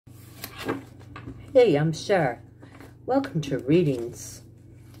Hey, I'm Shar. Welcome to Readings.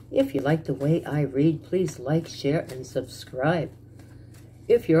 If you like the way I read, please like, share, and subscribe.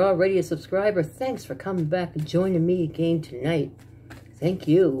 If you're already a subscriber, thanks for coming back and joining me again tonight. Thank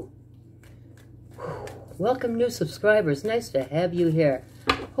you. Welcome, new subscribers. Nice to have you here.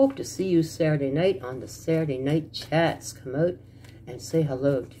 Hope to see you Saturday night on the Saturday Night Chats. Come out and say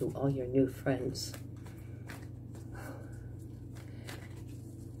hello to all your new friends.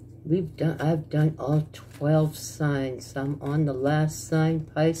 I've done all 12 signs. I'm on the last sign,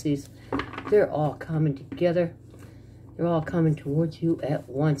 Pisces. They're all coming together. They're all coming towards you at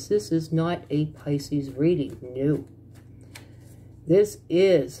once. This is not a Pisces reading. No. This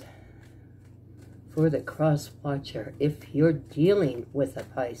is for the cross watcher. If you're dealing with a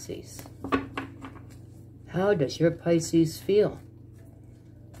Pisces, how does your Pisces feel?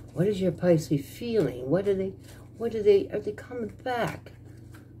 What is your Pisces feeling? Are they coming back?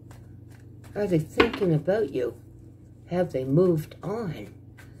 Are they thinking about you? Have they moved on?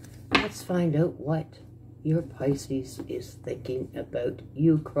 Let's find out what your Pisces is thinking about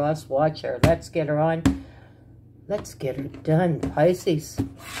you, cross watcher. Let's get her on. Let's get her done, Pisces.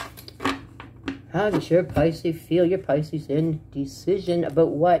 How does your Pisces feel? Your Pisces in decision about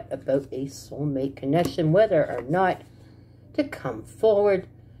what? About a soulmate connection, whether or not to come forward,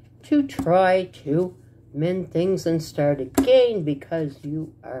 to try to mend things and start again, because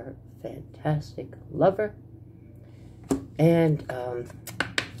you are fantastic lover. And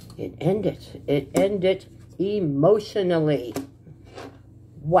it ended emotionally.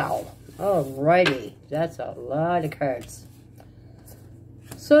 Wow. Alrighty, that's a lot of cards.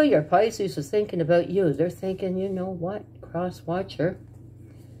 So your Pisces is thinking about you. They're thinking, you know what, cross watcher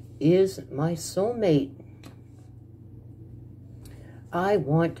is my soulmate. I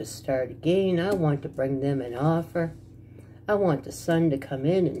want to start again. I want to bring them an offer. I want the sun to come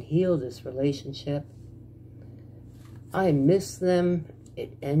in and heal this relationship. I miss them.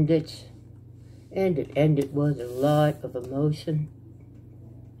 It ended. And it ended with a lot of emotion.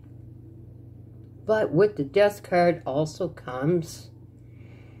 But with the death card also comes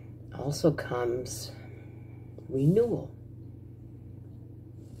renewal.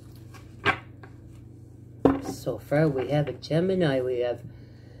 So far we have a Gemini, we have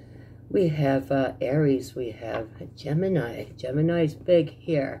Aries, we have a Gemini. Gemini's big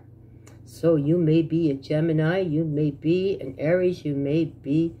here. So you may be a Gemini, you may be an Aries, you may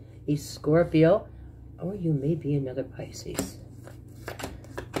be a Scorpio, or you may be another Pisces.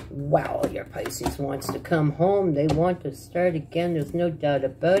 Wow, your Pisces wants to come home. They want to start again. There's no doubt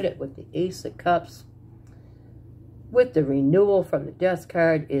about it. With the Ace of Cups, with the renewal from the Death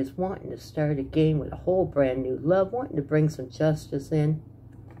card, is wanting to start again with a whole brand new love, wanting to bring some justice in,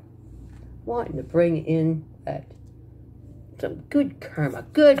 wanting to bring in some good karma.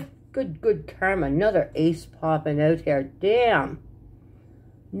 Good karma. Another ace popping out here. Damn.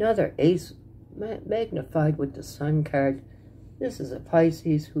 Another ace magnified with the Sun card. This is a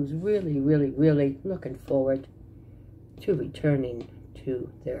Pisces who's really, really, really looking forward to returning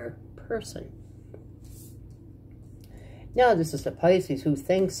to their person. Now, this is a Pisces who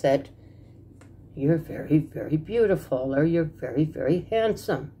thinks that you're very, very beautiful, or you're very, very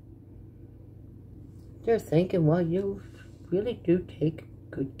handsome. They're thinking, well, you really do take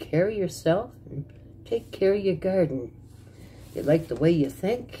good care of yourself and take care of your garden. They like the way you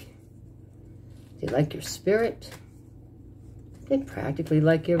think. They like your spirit. They practically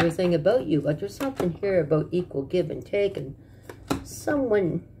like everything about you, but there's something here about equal give and take, and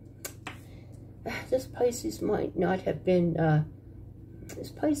this Pisces might not have been, this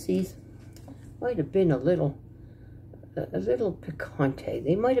Pisces might have been a little picante.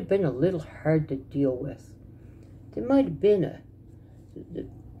 They might have been a little hard to deal with. There might have been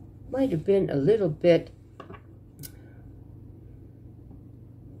a little bit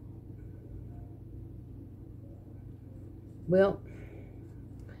well,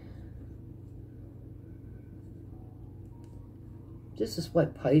 this is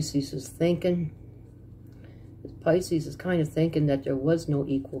what Pisces is thinking. Pisces is kind of thinking that there was no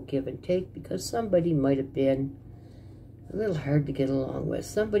equal give and take, because somebody might have been a little hard to get along with.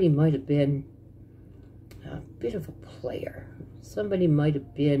 Somebody might have been a bit of a player. Somebody might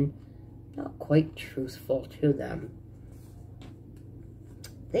have been not quite truthful to them.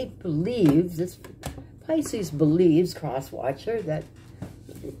 They believe, this Pisces believes, cross-watcher, that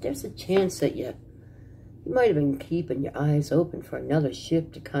there's a chance that you might have been keeping your eyes open for another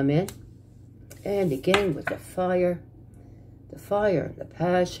ship to come in. And again, with the fire, the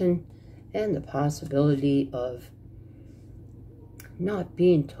passion, and the possibility of not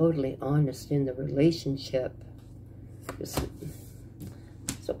being totally honest in the relationship.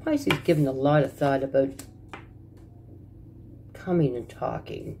 So Pisces given a lot of thought about coming and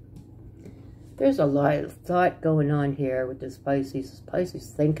talking. There's a lot of thought going on here with this Pisces.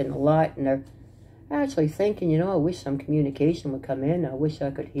 Pisces thinking a lot, and they're actually thinking, you know, I wish some communication would come in. I wish I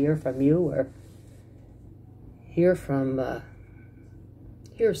could hear from you, or hear from,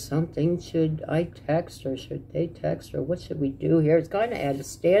 hear something. Should I text, or should they text, or what should we do here? It's kind of at a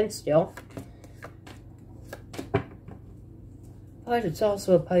standstill. But it's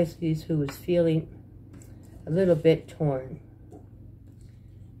also a Pisces who is feeling a little bit torn.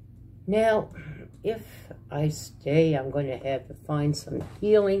 Now, if I stay, I'm going to have to find some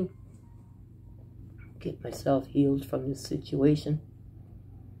healing. Get myself healed from this situation.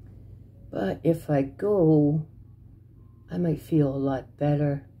 But if I go, I might feel a lot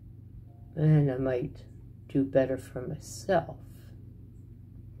better. And I might do better for myself.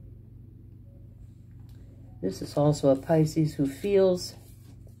 This is also a Pisces who feels...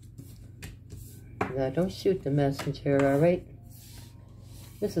 Now, don't shoot the messenger, all right?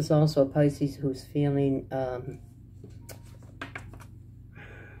 This is also a Pisces who's feeling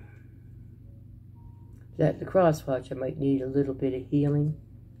that the cross watcher might need a little bit of healing.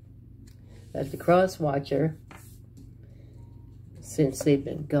 That the cross watcher, since they've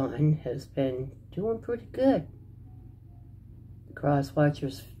been gone, has been doing pretty good. The cross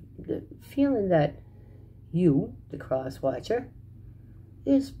watcher's feeling that you, the cross watcher,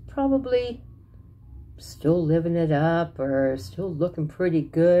 is probably still living it up, or still looking pretty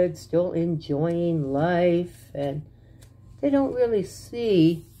good, still enjoying life, and they don't really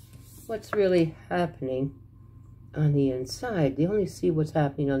see what's really happening on the inside. They only see what's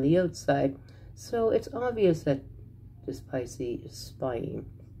happening on the outside. So it's obvious that this Pisces is spying.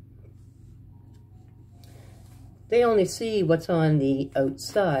 They only see what's on the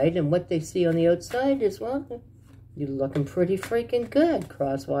outside, and what they see on the outside is, well, you're looking pretty freaking good,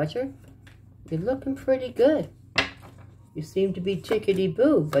 cross watcher. You're looking pretty good. You seem to be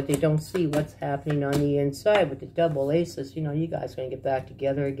tickety-boo, but they don't see what's happening on the inside with the double aces. You know, you guys are going to get back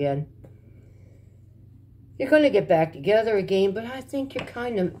together again. You're going to get back together again, but I think you're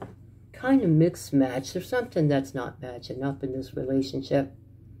kind of mixed match. There's something that's not matching up in this relationship.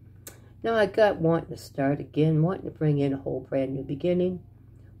 Now, I got wanting to start again, wanting to bring in a whole brand new beginning,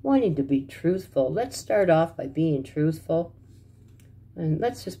 wanting to be truthful. Let's start off by being truthful. And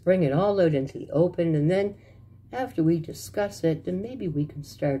let's just bring it all out into the open, and then after we discuss it, then maybe we can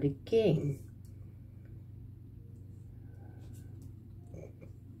start again.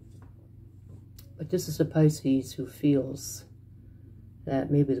 But this is a Pisces who feels that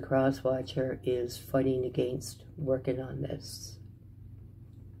maybe the cross watcher is fighting against working on this.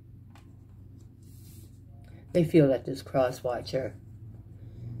 They feel that this cross watcher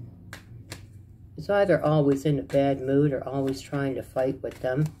is either always in a bad mood or always trying to fight with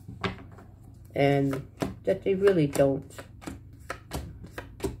them, and that they really don't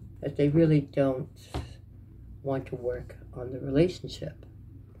want to work on the relationship.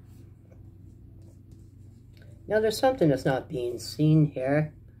 Now, there's something that's not being seen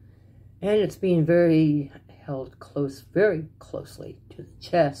here, and it's being very closely to the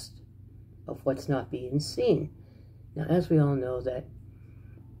chest of what's not being seen. Now, as we all know, that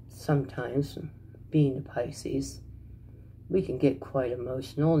sometimes, being a Pisces, we can get quite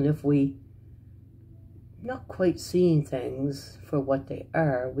emotional, and if we not quite seeing things for what they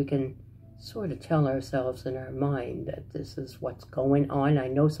are, we can sort of tell ourselves in our mind that this is what's going on. I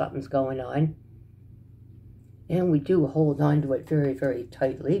know something's going on. And we do hold on to it very, very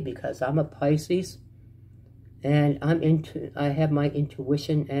tightly, because I'm a Pisces, and I have my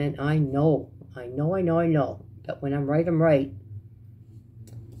intuition, and I know that when I'm right, I'm right.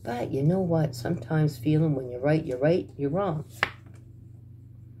 But you know what? Sometimes feeling when you're right, you're wrong.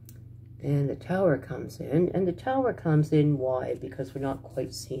 And the Tower comes in. And the Tower comes in, why? Because we're not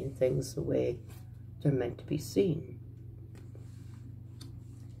quite seeing things the way they're meant to be seen.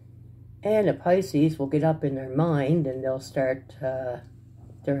 And the Pisces will get up in their mind, and they'll start, their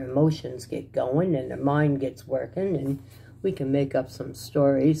emotions get going, and their mind gets working, and we can make up some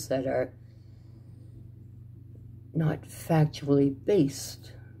stories that are not factually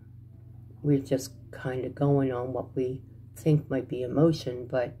based. We're just kind of going on what we think might be emotion,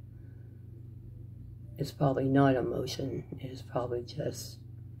 but it's probably not emotion. It's probably just,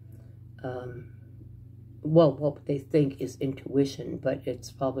 well, what they think is intuition, but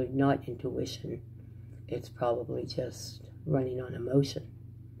it's probably not intuition. It's probably just running on emotion.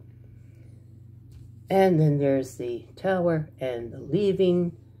 And then there's the Tower and the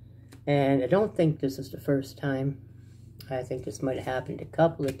leaving. And I don't think this is the first time. I think this might have happened a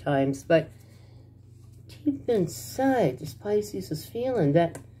couple of times, but deep inside, this Pisces is feeling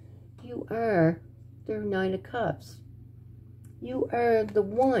that you are their Nine of Cups. You are the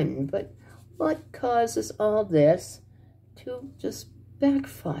one, but what causes all this to just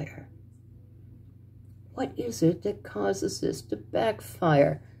backfire? What is it that causes this to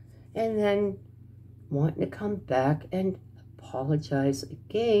backfire? And then wanting to come back and apologize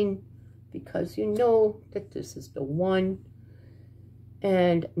again because you know that this is the one.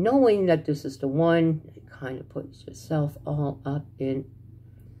 And knowing that this is the one, it kind of puts yourself all up in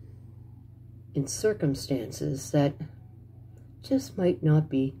circumstances that just might not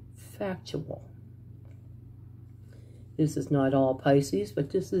be factual. This is not all Pisces,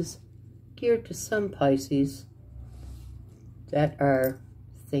 but this is geared to some Pisces that are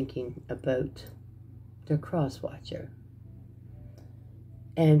thinking about their cross-watcher.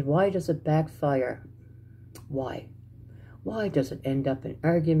 And why does it backfire? Why? Why does it end up in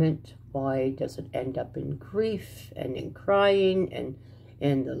argument? Why does it end up in grief and in crying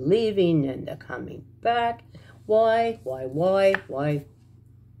and the leaving and the coming back? Why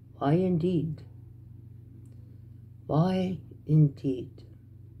indeed? Why indeed?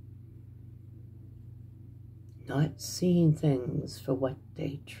 Not seeing things for what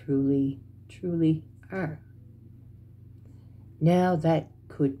they truly, truly are. Now that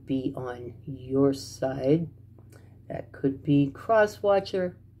could be on your side. That could be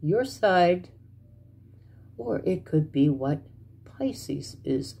cross-watcher, your side. Or it could be what Pisces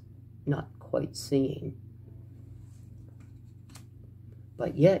is not quite seeing.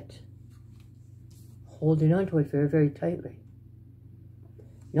 But yet, holding on to it very, very tightly.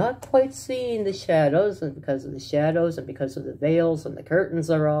 Not quite seeing the shadows, and because of the shadows and because of the veils and the curtains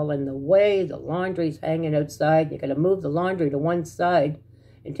are all in the way, the laundry's hanging outside, you gotta move the laundry to one side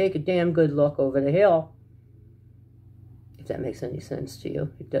and take a damn good look over the hill. If that makes any sense to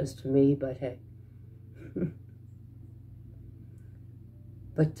you. It does to me, but hey.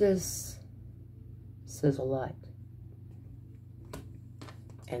 But this says a lot.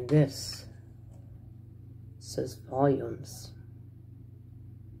 And this says volumes.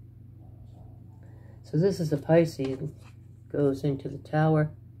 So this is a Pisces, goes into the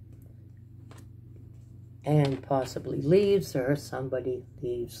tower and possibly leaves, or somebody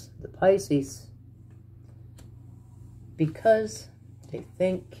leaves the Pisces because they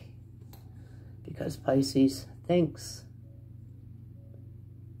think, because Pisces thinks.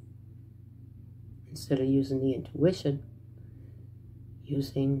 Instead of using the intuition,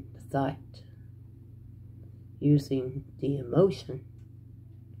 using the thought, using the emotion.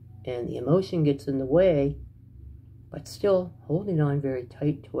 And the emotion gets in the way, but still holding on very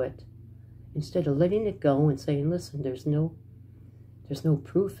tight to it. Instead of letting it go and saying, listen, there's no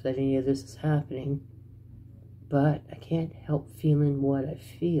proof that any of this is happening, but I can't help feeling what I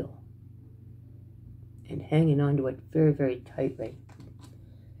feel. And hanging on to it very, very tightly.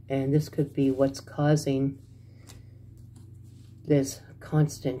 And this could be what's causing this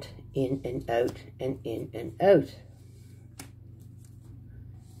constant in and out and in and out.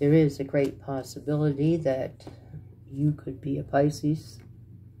 There is a great possibility that you could be a Pisces.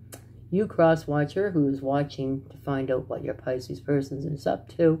 You cross-watcher who is watching to find out what your Pisces person is up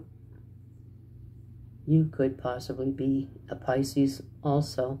to. You could possibly be a Pisces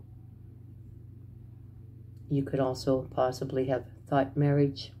also. You could also possibly have thought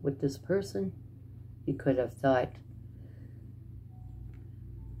marriage with this person. You could have thought,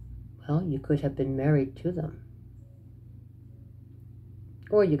 well, you could have been married to them.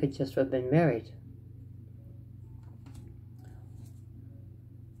 Or you could just have been married.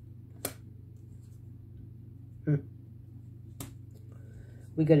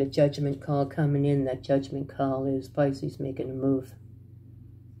 We got a judgment call coming in. That judgment call is Pisces making a move.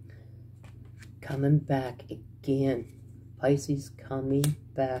 Coming back again. Pisces coming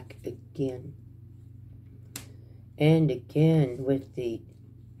back again. And again with the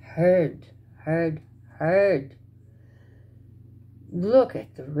herd. Look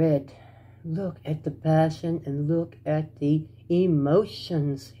at the red, look at the passion, and look at the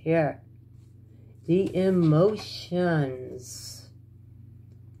emotions here. The emotions.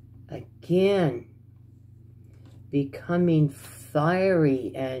 Again, becoming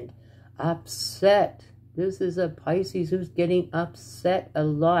fiery and upset. This is a Pisces who's getting upset a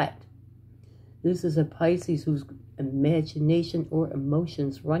lot. This is a Pisces whose imagination or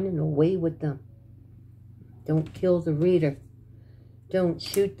emotions running away with them. Don't kill the reader. Don't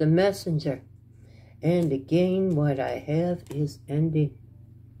shoot the messenger. And again, what I have is ending.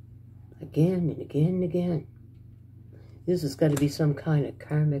 Again and again and again. This has got to be some kind of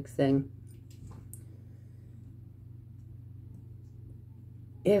karmic thing.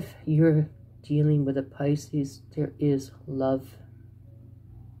 If you're dealing with a Pisces, there is love.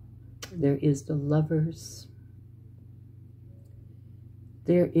 There is the Lovers.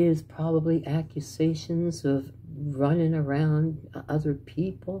 There is probably accusations of running around other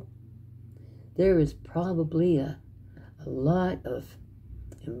people. There is probably a lot of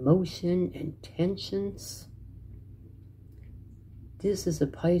emotion and tensions. This is a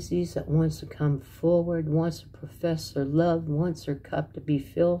Pisces that wants to come forward, wants to profess their love, wants their cup to be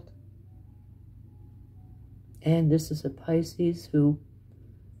filled. And this is a Pisces who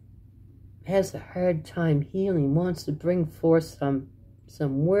has a hard time healing, wants to bring forth some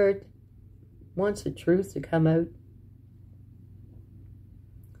word, wants the truth to come out,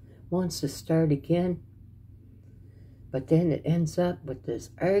 wants to start again. But then it ends up with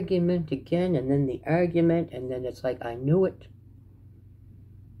this argument again, and then the argument, and then it's like, I knew it.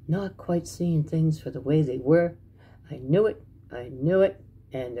 Not quite seeing things for the way they were. I knew it,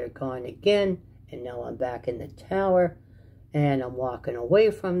 and they're gone again, and now I'm back in the tower, and I'm walking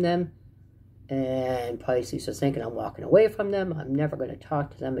away from them, and Pisces is thinking I'm walking away from them, I'm never going to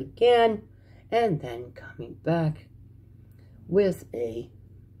talk to them again, and then coming back with a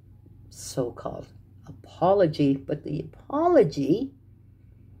so-called apology, but the apology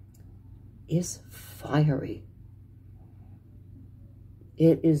is fiery.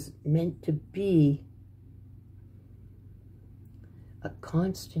 It is meant to be a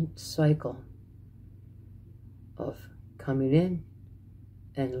constant cycle of coming in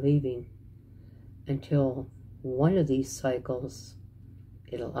and leaving until one of these cycles,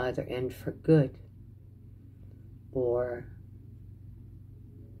 it'll either end for good or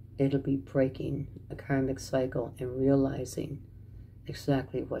it'll be breaking a karmic cycle and realizing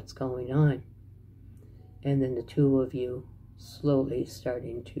exactly what's going on. And then the two of you slowly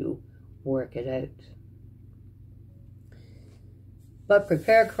starting to work it out. But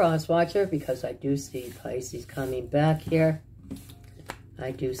prepare, cross watcher, because I do see Pisces coming back here.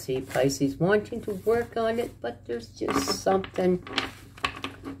 I do see Pisces wanting to work on it, but there's just something.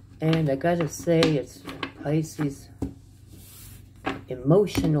 And I gotta say, it's Pisces'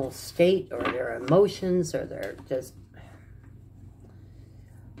 emotional state, or their emotions, or their just,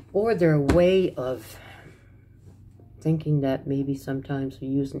 or their way of thinking that maybe sometimes they're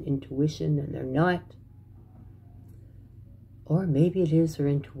using intuition and they're not. Or maybe it is their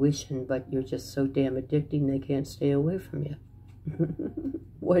intuition, but you're just so damn addicting they can't stay away from you.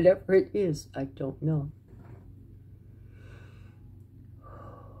 Whatever it is, I don't know.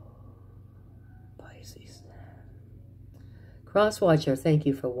 Pisces. Crosswatcher, thank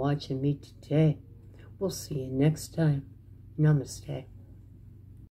you for watching me today. We'll see you next time. Namaste.